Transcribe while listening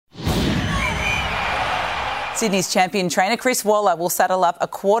Sydney's champion trainer Chris Waller will saddle up a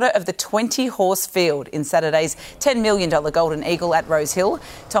quarter of the 20-horse field in Saturday's $10 million Golden Eagle at Rose Hill.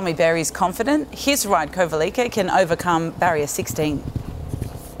 Tommy Berry's confident his ride Kovalica can overcome barrier 16.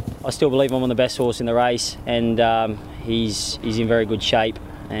 I still believe I'm on the best horse in the race, and he's in very good shape,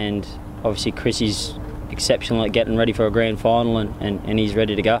 and obviously Chris is exceptional at getting ready for a grand final, and he's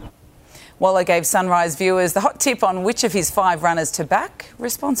ready to go. Waller gave Sunrise viewers the hot tip on which of his 5 runners to back,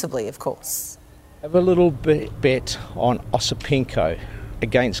 responsibly of course. Have a little bet on Osipinko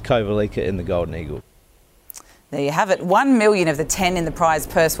against Kovalica in the Golden Eagle. There you have it. 1 million of the 10 in the prize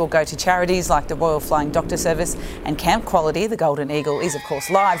purse will go to charities like the Royal Flying Doctor Service and Camp Quality. The Golden Eagle is, of course,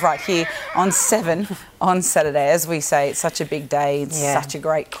 live right here on 7 on Saturday. As we say, it's such a big day. It's such a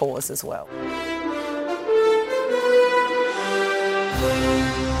great cause as well.